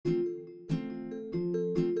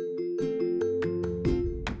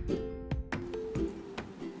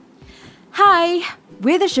Hi,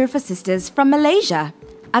 we're the Shurfa sisters from Malaysia.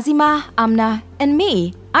 Azima, Amna, and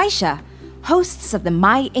me, Aisha, hosts of the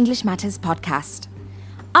My English Matters podcast.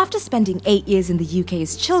 After spending 8 years in the UK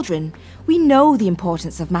as children, we know the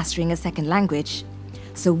importance of mastering a second language.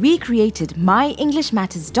 So we created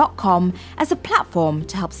MyEnglishMatters.com as a platform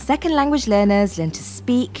to help second language learners learn to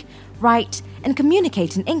speak, write, and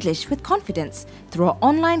communicate in English with confidence through our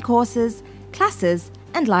online courses, classes,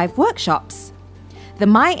 and live workshops. The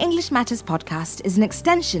My English Matters podcast is an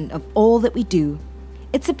extension of all that we do.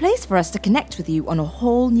 It's a place for us to connect with you on a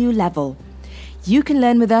whole new level. You can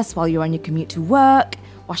learn with us while you're on your commute to work,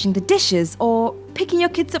 washing the dishes, or picking your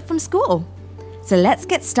kids up from school. So let's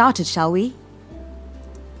get started, shall we?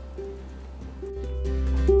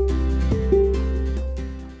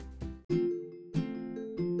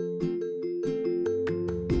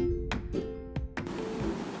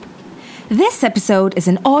 This episode is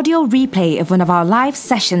an audio replay of one of our live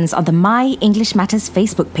sessions on the My English Matters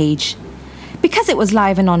Facebook page. Because it was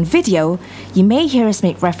live and on video, you may hear us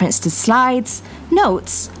make reference to slides,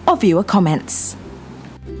 notes, or viewer comments.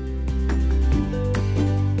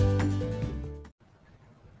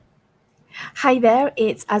 Hi there,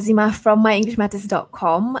 it's Azima from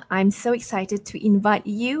MyEnglishMatters.com. I'm so excited to invite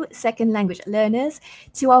you, second language learners,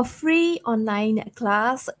 to our free online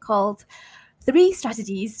class called 3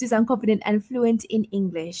 Strategies to Sound Confident and Fluent in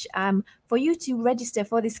English. For you to register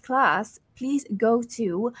for this class, please go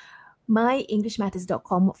to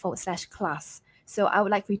MyEnglishMatters.com/class. So I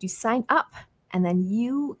would like for you to sign up, and then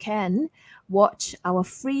you can watch our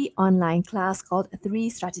free online class called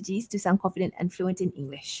 3 Strategies to Sound Confident and Fluent in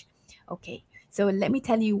English. Okay, so let me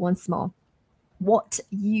tell you once more what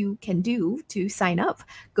you can do to sign up.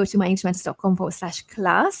 Go to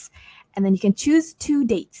MyEnglishMatters.com/class, and then you can choose 2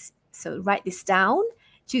 dates. So write this down,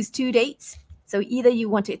 choose 2 dates. So either you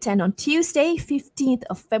want to attend on Tuesday, 15th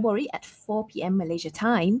of February at 4 p.m. Malaysia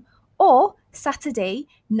time, or Saturday,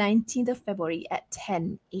 19th of February at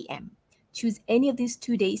 10 a.m. Choose any of these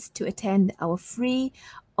 2 days to attend our free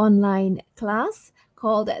online class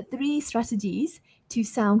called 3 Strategies to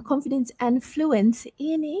Sound Confident and Fluent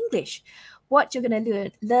in English. What you're going to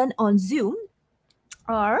learn on Zoom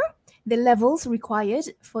are the levels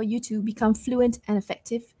required for you to become fluent and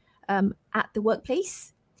effective at the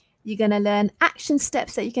workplace. You're going to learn action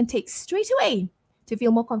steps that you can take straight away to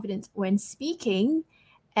feel more confident when speaking,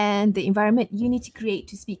 and the environment you need to create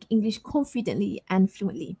to speak English confidently and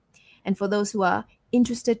fluently. And for those who are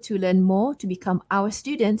interested to learn more to become our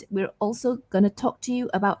student, we're also going to talk to you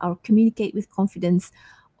about our Communicate with Confidence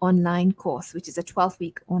online course, which is a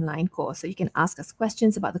 12-week online course. So you can ask us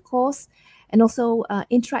questions about the course and also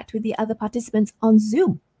interact with the other participants on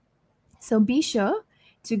Zoom. So be sure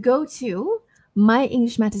to go to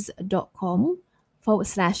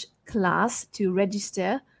myEnglishMatters.com/class to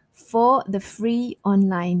register for the free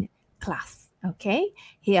online class. Okay,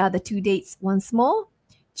 here are the 2 dates once more.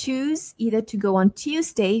 Choose either to go on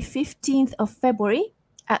Tuesday, 15th of February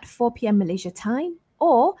at 4 p.m. Malaysia time,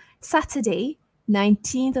 or Saturday,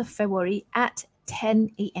 19th of February at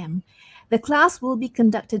 10 a.m. The class will be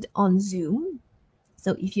conducted on Zoom.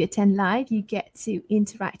 So if you attend live, you get to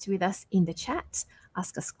interact with us in the chat,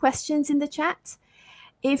 ask us questions in the chat.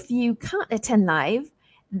 If you can't attend live,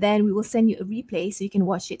 then we will send you a replay so you can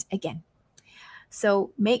watch it again.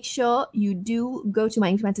 So make sure you do go to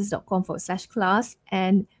MyEnglishMatters.com/class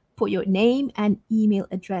and put your name and email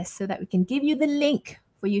address so that we can give you the link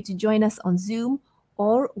for you to join us on Zoom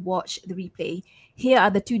or watch the replay. Here are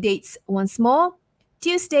the 2 dates once more.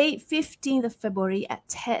 Tuesday, 15th of February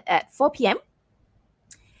at 4 p.m.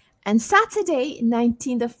 and Saturday,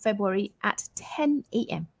 19th of February at 10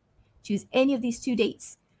 a.m. Choose any of these 2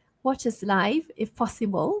 dates. Watch us live if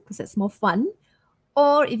possible, because that's more fun.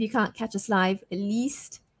 Or if you can't catch us live, at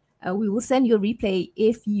least we will send you a replay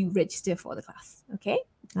if you register for the class. Okay?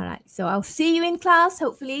 All right. So I'll see you in class.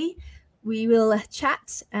 Hopefully we will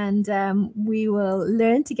chat and we will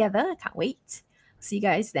learn together. I can't wait. See you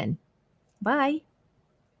guys then. Bye.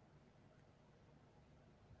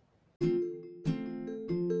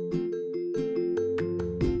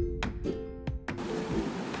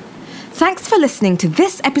 Thanks for listening to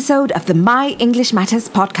this episode of the My English Matters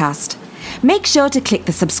podcast. Make sure to click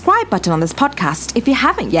the subscribe button on this podcast if you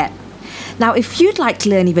haven't yet. Now, if you'd like to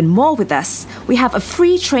learn even more with us, we have a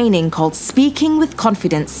free training called Speaking with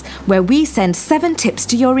Confidence, where we send 7 tips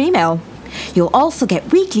to your email. You'll also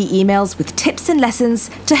get weekly emails with tips and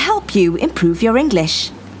lessons to help you improve your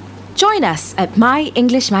English. Join us at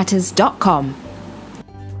MyEnglishMatters.com.